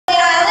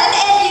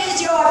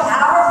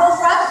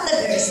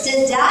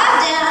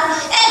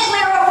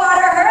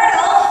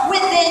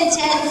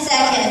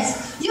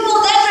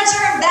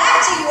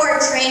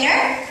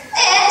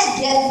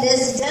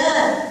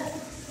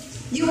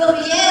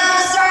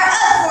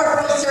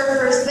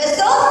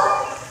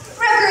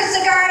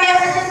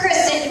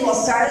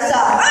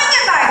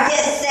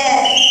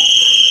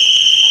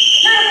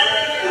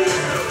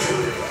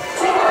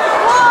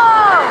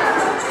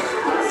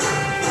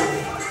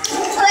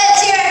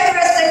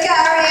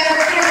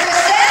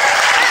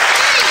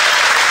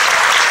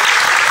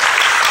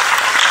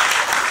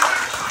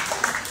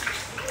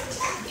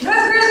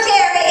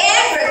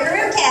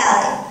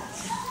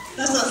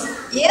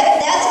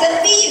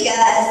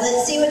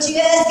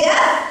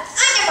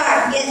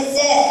is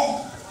it?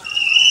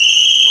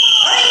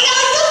 All right,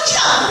 Kelly, go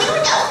jump. Here we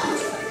go.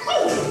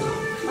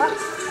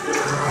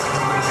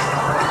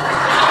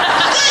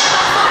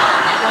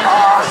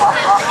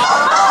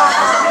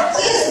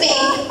 Excuse me.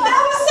 That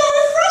was so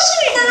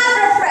refreshing. Not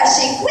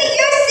refreshing. Quit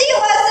your sea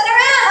wasting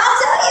around. I'll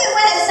tell you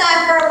when it's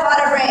time for a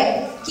water break.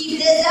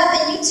 Keep this up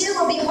and you two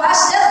will be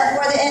washed up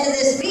before the end of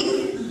this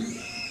week.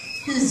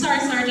 Sorry,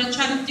 Sarge. I'll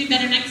try to do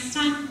better next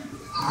time.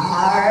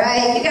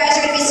 Alright, you guys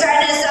are going to be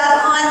starting us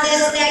off on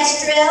this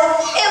next drill.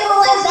 It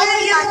will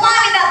involve you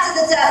climbing up to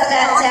the top of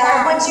that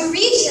tower. Once you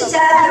reach the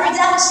top, you will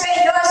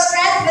demonstrate your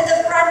strength with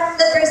a front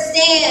flipper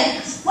stand.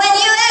 When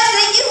you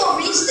exit, you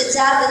will reach the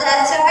top of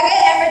that target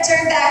and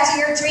return back to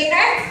your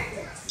trainer.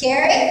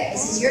 Carrie,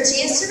 this is your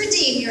chance to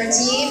redeem your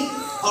team.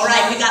 All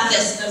right, we got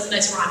this. That was a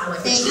nice rhyme. I like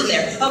what you did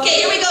there. Okay,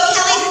 here we go,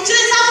 Kelly. To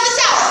the top of the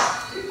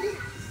tower.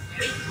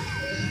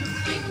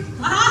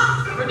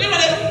 We're doing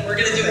it. We're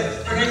going to do it.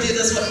 We're going to do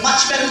this one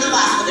much better than the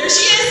last one. There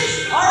she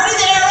is. Already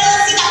there.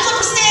 Let's see that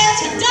flipper stand.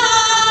 Ta-da!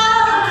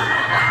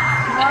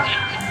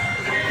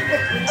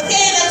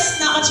 Okay, that's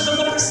not much of a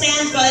flipper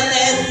stand, but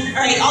then,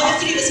 all right, all you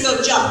have to do is go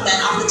jump then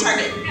off the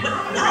target.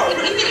 No,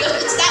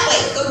 it's that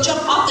way. Go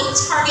jump off the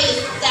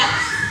target.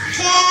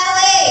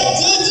 Kelly,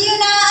 did you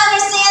not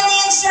understand the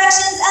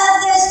instructions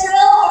of this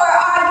drill, or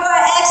are your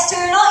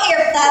external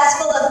ear flaps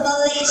full of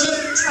Malaysian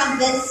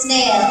trumpet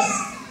snails?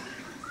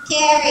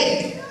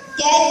 Carrie,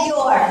 get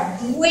your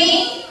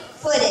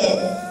wing-footed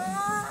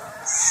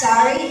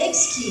sorry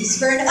excuse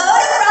for an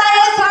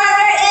Orion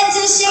partner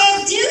into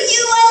shape. Do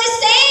you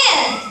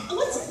understand?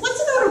 What's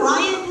an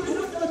Orion? I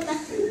don't know what that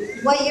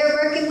is. What you're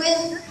working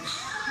with?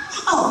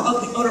 Oh,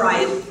 okay,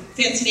 Orion.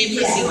 Fancy name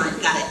for a sea lion.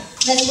 Got it.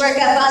 Let's work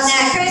up on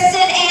that.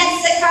 Kristen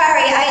and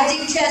Sakari, I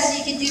do trust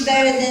you can do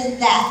better than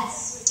that.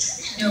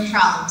 No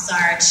problem,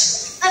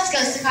 Sarge. Let's go,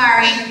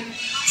 Sakari.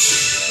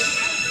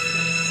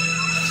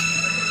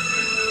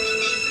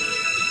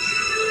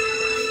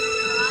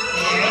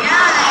 Very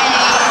nice.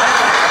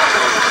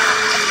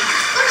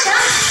 Good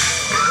job.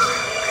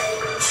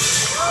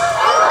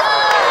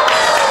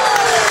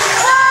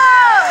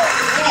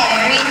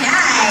 Very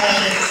nice.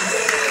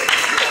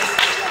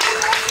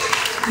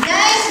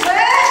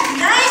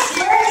 Nice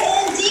work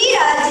indeed.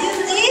 I do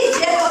believe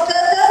General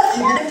Coco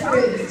even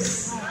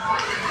approves.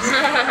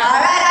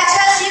 Alright, I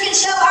trust you can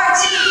show our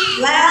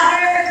two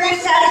louder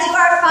recruits how to do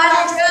our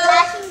final drill.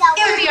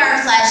 It would be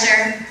our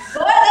pleasure.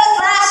 For this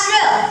last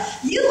drill,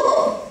 you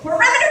will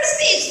perimeter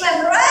speed swim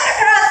right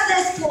across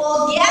this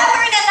pool,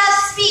 gathering enough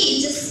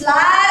speed to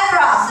slide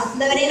across the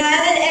floating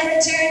island and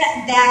return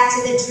back to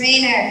the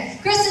trainer.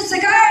 Kristen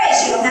Sakari,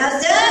 show them how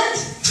it's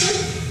done.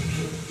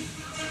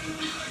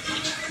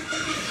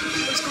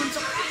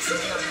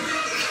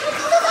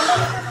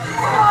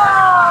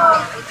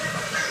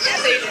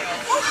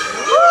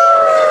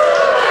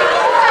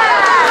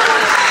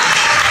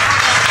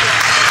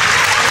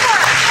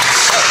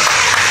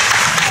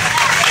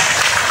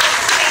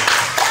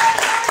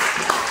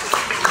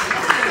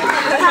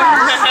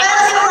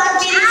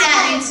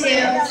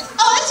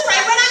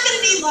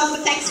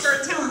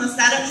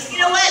 You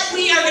know what?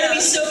 We are going to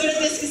be so good at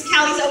this because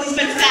Callie's always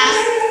been fast.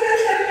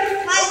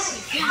 What?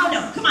 Oh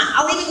no, come on.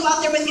 I'll even go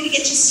out there with you to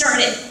get you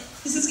started.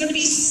 This is going to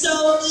be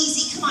so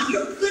easy. Come on,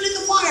 you're good in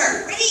the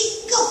water.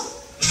 Ready? Go.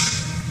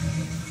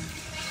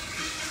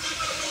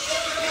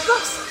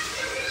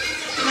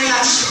 Oh my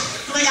gosh.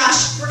 Oh my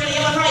gosh. We're going to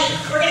get one right.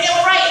 We're going to get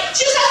one right.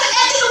 Choose out the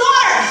edge of the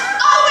water.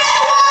 Oh, we're in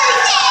the water.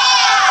 Yeah!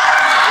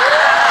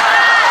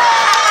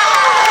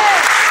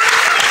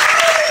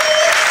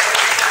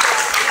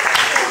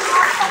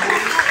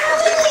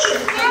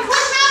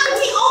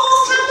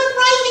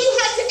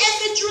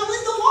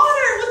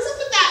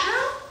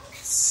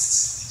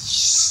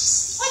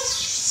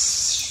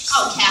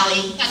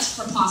 That's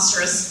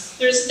preposterous.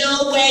 There's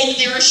no way that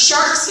there are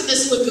sharks in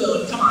this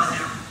lagoon. Come on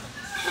now.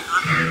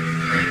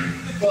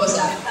 What was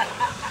that?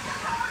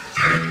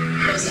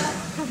 What was that?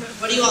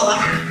 What do you all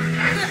like?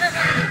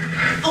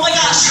 Oh my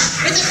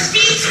gosh. It's a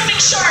speed swimming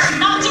shark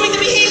not doing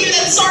the behavior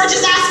that Sarge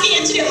is asking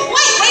it to do.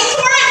 Wait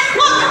for it.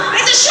 Look,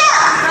 it's a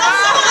shark.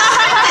 That's so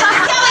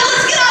unexpected. Kelly,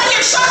 let's get out of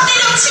here.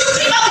 Sharknado 2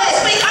 came out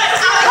this week. I'm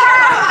out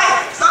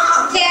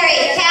of here.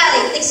 Carrie,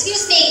 Callie,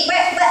 excuse me.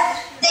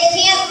 They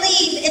can't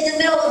leave in the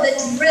middle of the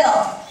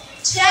drill.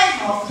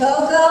 General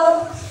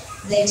Coco,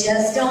 they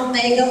just don't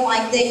make them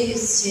like they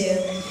used to.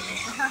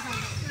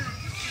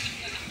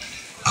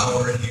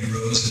 Our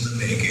heroes in the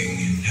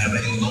making have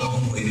a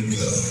long way to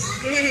go.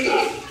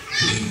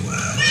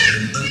 Meanwhile, in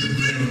an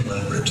underground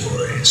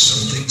laboratory,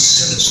 something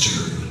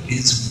sinister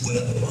is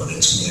well on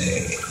its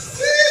way.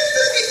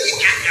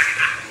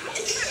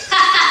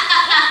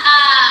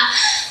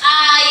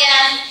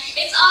 Yes,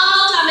 it's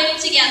all coming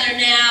together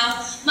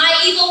now. My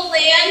evil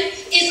plan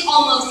is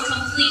almost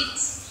complete.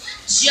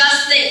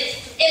 Just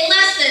this, in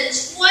less than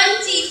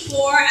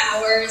 24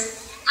 hours,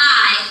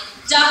 I,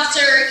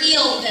 Dr.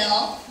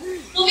 Eelville,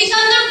 will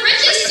become the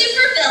richest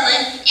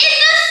supervillain in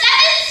the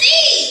 7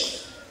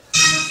 seas!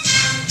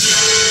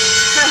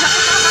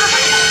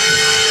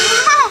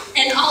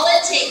 And all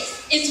it takes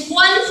is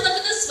one flip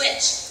of the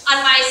switch.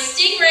 on my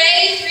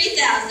Stingray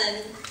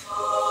 3000.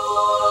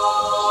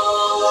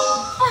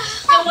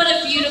 And what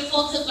a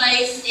beautiful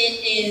device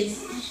it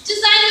is.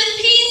 Designed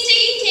with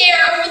painstaking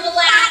care over the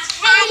last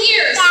 10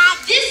 years,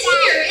 this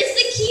here is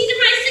the key to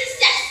my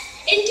success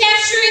in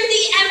capturing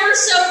the ever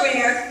so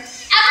rare,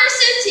 ever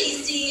so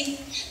tasty,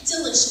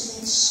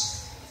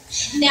 delicious.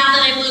 Now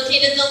that I've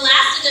located the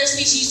last of their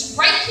species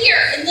right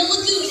here in the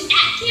lagoon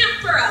at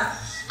Camp Burrow,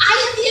 I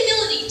have the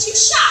ability to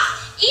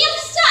shock and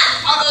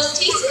stun all those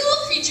tasty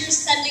little creatures,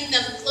 sending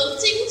them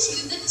floating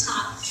to the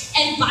top.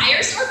 And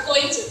buyers are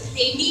going to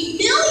pay me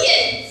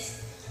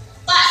millions.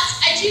 But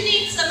I do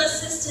need some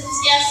assistance.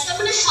 Yes,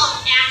 someone to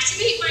help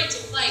activate my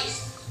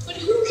device. But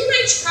who can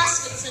I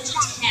trust with such a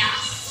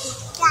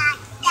task?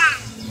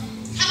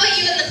 How about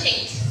you in the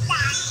pink?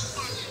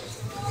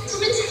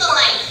 Come into the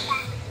light.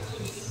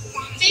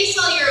 Face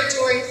all your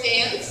adoring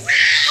fans.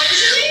 What is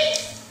your name?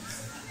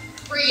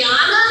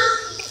 Brianna?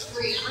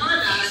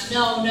 Brianna?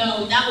 No,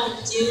 that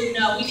won't do.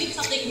 No, we need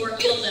something more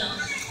real though.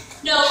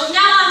 No, from now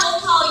on we'll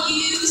call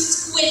you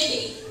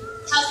Squidney.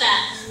 How's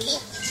that?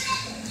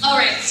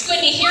 Alright,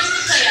 Squidney, here's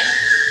the plan.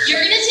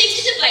 You're going to take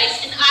the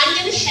device and I'm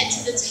going to head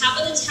to the top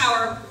of the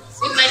tower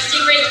with my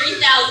Stingray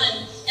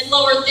 3000 and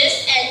lower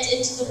this end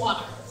into the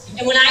water.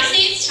 And when I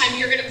say it's time,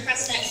 you're going to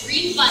press that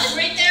green button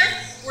right there.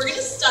 We're going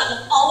to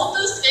stun all of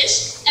those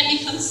fish and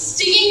become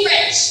stinging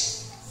rich.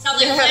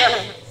 Sound like a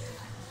plan?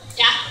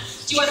 Yeah?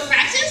 Do you want to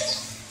practice?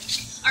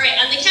 Alright,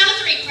 on the count of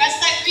 3, press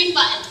that green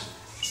button.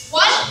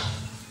 1.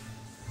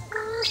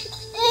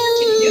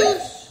 Can you do it?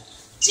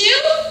 2,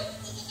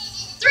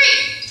 3.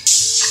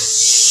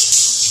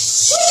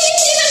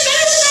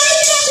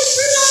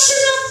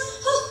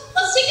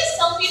 Let's take a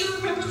selfie to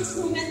remember this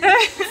moment. Oh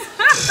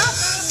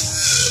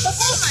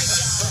my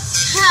god.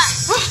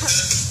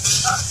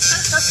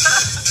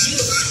 You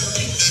look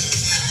silly.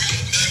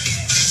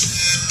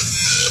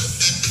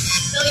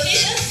 Silly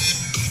faces?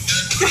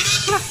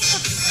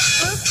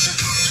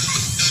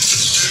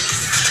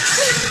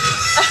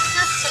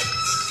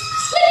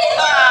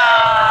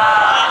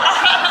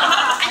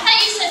 I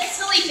thought you said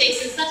silly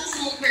faces. That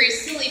doesn't look very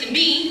silly to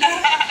me.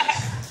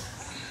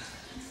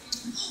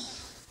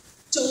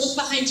 Don't look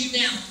behind you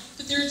now,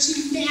 but there are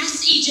 2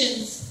 mass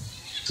agents.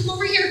 Come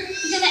over here,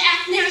 you gotta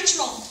act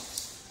natural.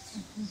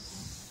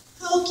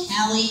 Oh,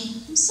 Callie,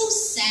 I'm so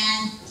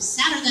sad. I'm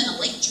sadder than a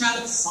lake trout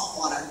in salt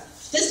water.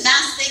 This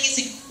mask thing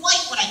isn't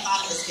quite what I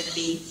thought it was gonna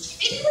be.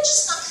 Maybe we're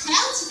just not cut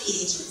out to be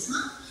agents,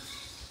 huh?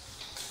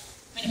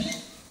 Wait a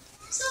minute.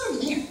 What's that over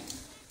there?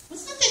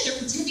 What's that they're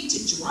pretending to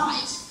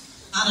drive?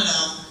 I don't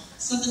know.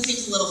 Something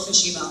seems a little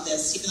fishy about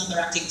this. Even though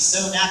they're acting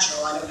so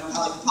natural, I don't know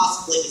how I could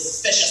possibly be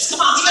suspicious. Come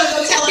on, we gotta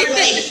go tell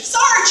everybody.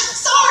 Sarge,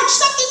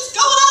 something's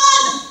going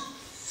on!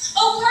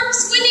 Oh, Park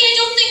Squidney, I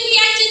don't think we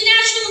acted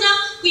natural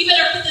enough. We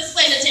better put this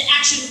plan into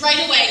action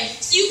right away.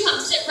 So you come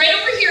sit right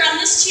over here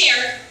on this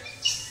chair.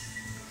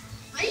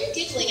 Why are you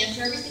giggling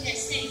after everything I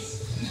say?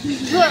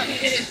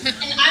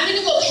 And I'm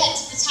gonna go head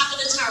to the top of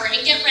the tower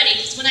and get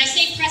ready, because when I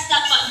say press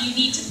that button, you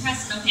need to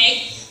press it,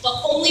 okay?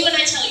 But only when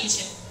I tell you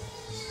to.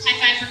 High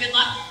five for good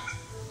luck.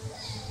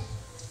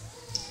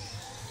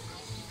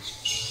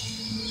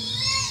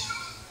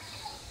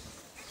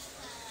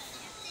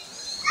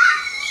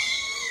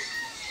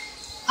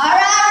 Alright,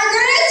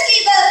 recruits,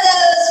 keep up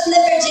those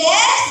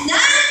flipperjacks.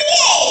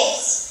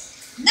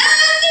 98,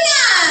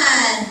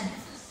 99,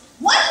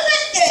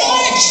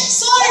 100.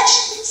 Sarge!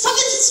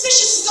 Something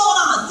suspicious is going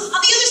on.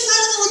 On the other side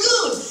of the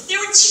lagoon,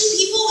 there were 2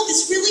 people with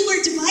this really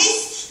weird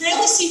device, and I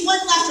only see one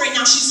left right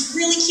now. She's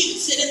really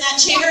cute, sitting in that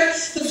chair,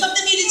 but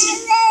something needed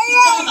to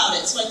talk about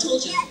it, so I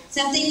told you.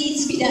 Something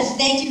needs to be done.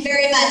 Thank you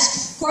very much.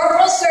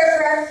 Corporal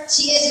Surfer,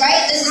 she is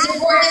right. This is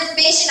important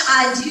information.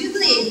 I do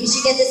believe we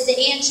should get this to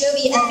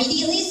Anchovy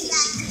immediately so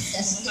she can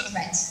assess the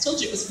threat. Told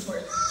you it was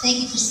important.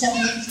 Thank you for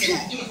stepping in for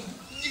that.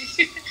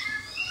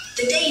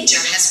 The danger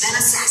has been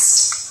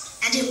assessed,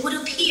 and it would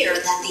appear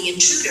that the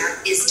intruder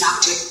is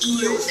Dr.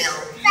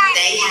 Eelville.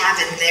 They have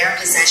in their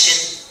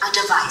possession a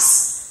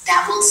device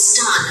that will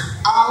stun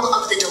all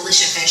of the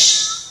delicious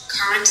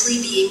currently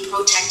being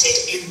protected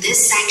in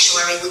this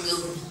sanctuary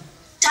lagoon.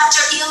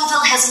 Dr.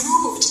 Eelville has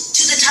moved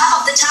to the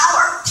top of the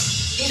tower.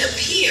 It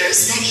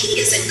appears that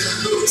he is in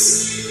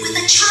cahoots with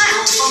a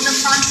child from the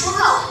front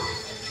row.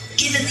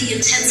 Given the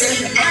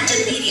intensity and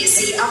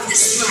immediacy of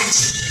this threat,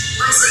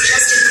 my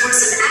suggested course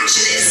of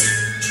action is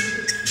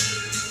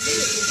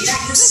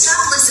that you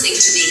stop listening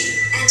to me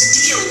and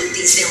deal with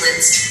these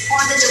villains,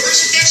 or the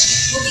delicious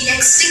fish will be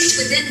extinct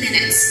within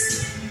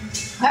minutes.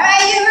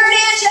 Alright, you heard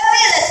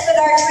Anchovy. Let's put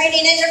our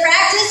training into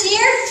practice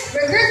here.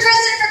 Recruit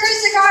Kristen for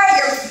Crucicar.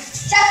 You're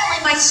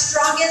definitely my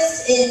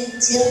strongest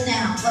until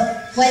now.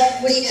 What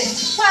are you doing?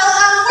 Well,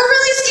 we're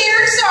really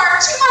scared,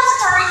 Sarge. Come on,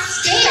 Sarge.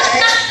 Scared?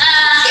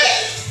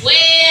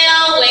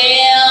 Well,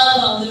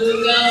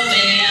 Beluga,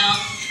 well.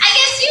 I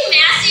guess you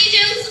mass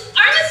agents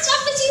aren't as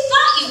tough as you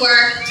thought you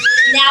were.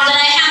 Now that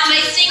I have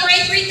my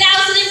Stingray 3000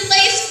 in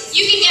place,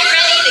 you can get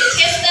ready to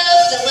kiss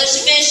those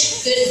delicious fish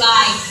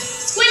goodbye.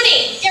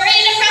 Squidney, get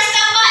ready to press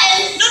that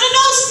button. No,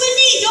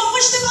 Squidney, don't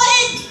push the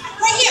button.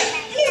 Right here.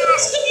 Here,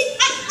 Squidney.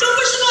 Don't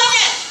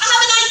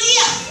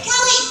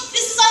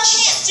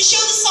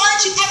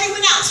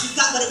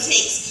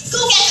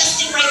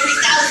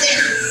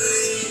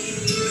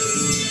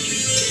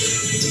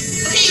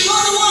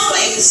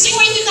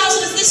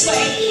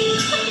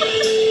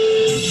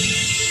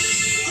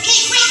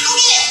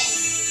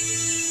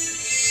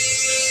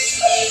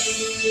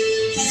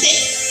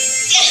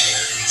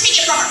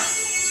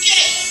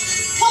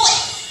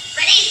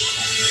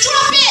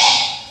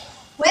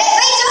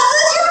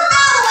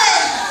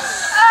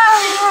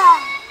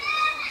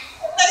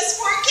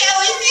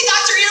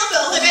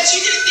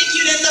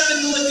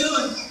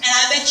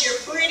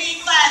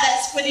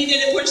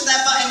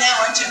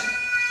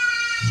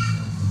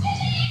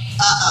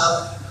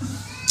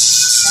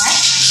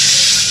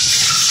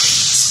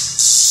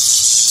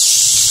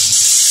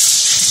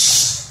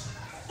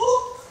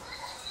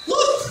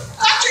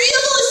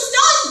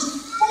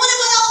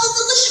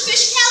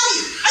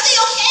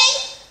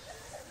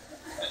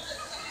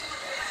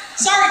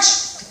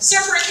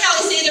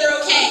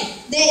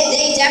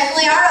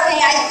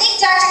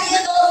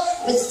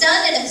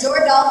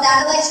absorbed all of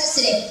that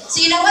electricity. So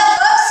you know what,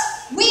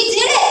 folks? We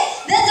did it!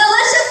 The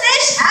delicious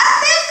fish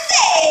have been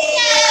saved!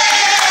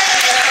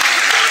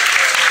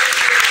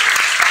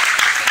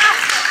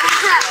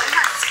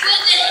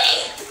 Good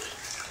day.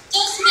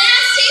 Those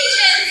mass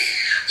stations,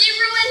 they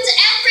ruined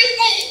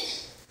everything.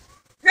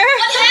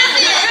 What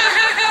happened?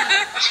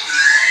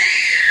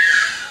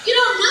 You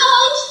don't know?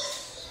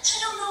 I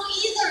don't know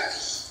either.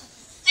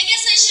 I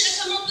guess I should have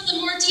come up with a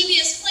more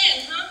devious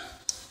plan, huh?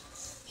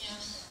 Yeah.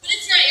 But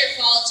it's not your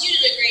fault. You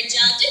did a great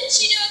job. Didn't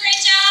she do a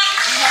great job?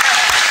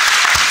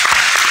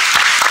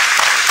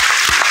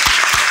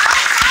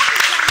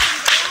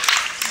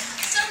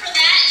 So for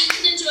that, you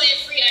can enjoy a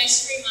free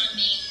ice cream on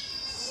me.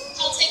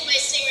 I'll take my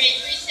Stingray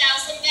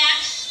 3000 back.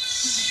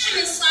 I'm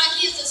as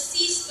soggy as a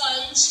sea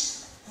sponge.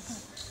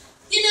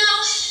 You know,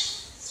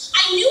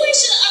 I knew I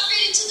should have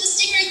upgraded to the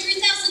Stingray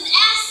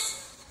 3000S.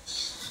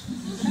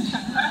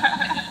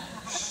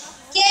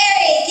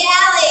 Gary,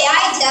 Callie,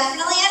 I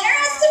definitely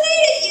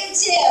underestimated you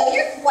two.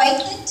 You're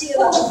quite the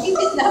duo. You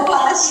could know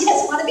she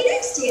doesn't want to be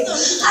next to you. All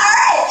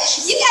right,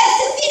 you guys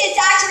defeated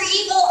Dr.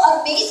 Evil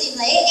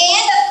amazingly,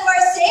 and of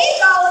course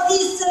saved all of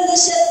these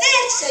delicious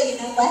fish. So you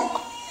know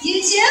what? You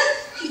two,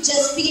 you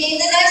just became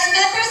the next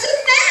members of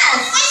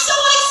MASS. I'm so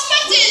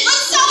unexpected!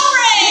 Let's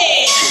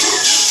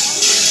celebrate!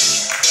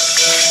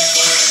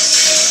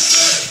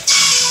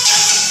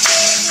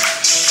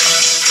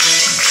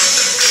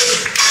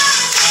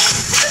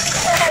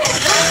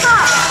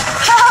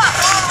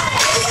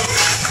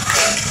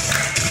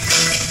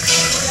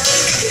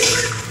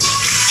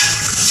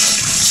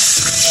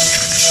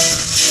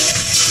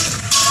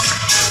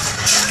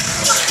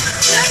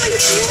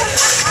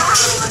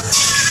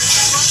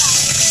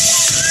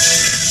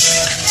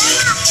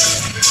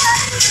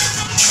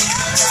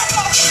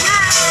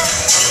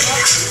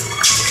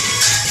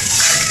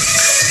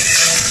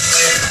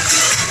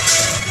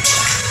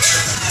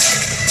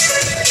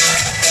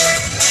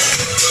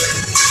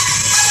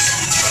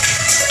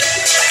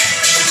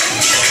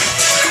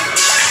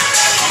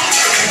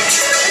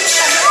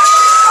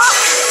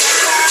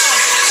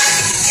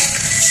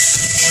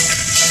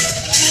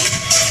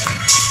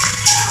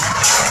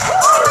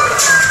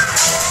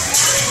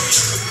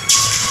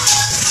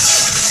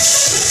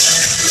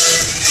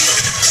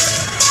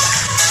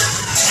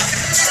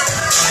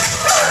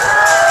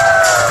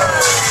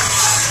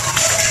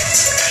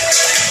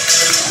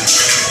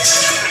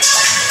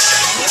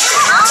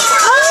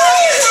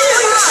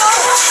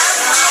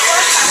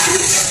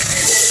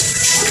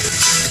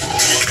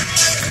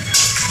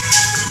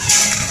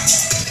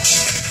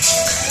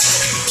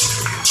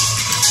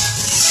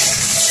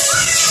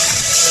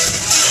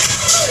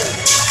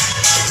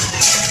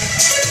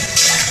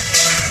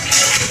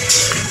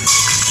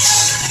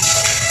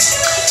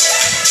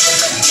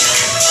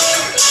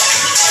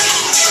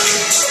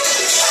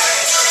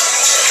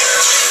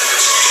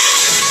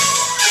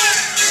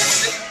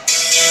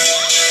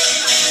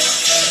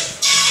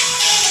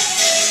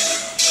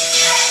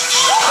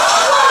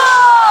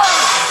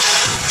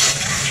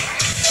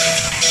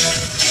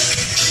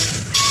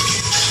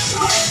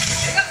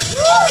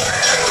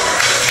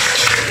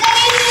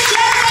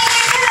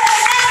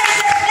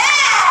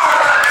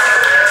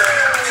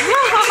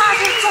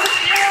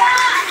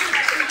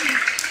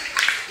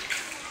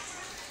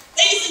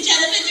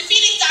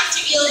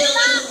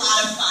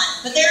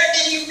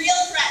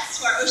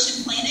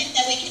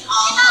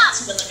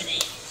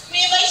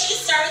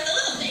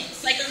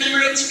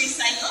 remembering to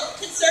recycle,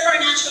 conserve our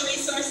natural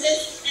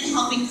resources, and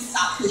helping to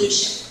stop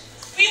pollution.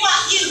 We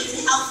want you to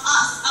help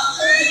us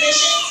uphold the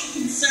mission to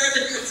conserve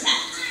and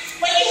protect.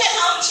 When you head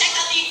home, check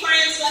out the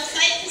aquarium's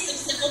website for some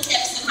simple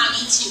tips on how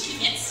you too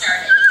can get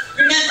started.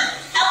 Remember,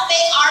 help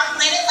make our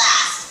planet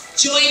last.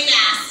 Join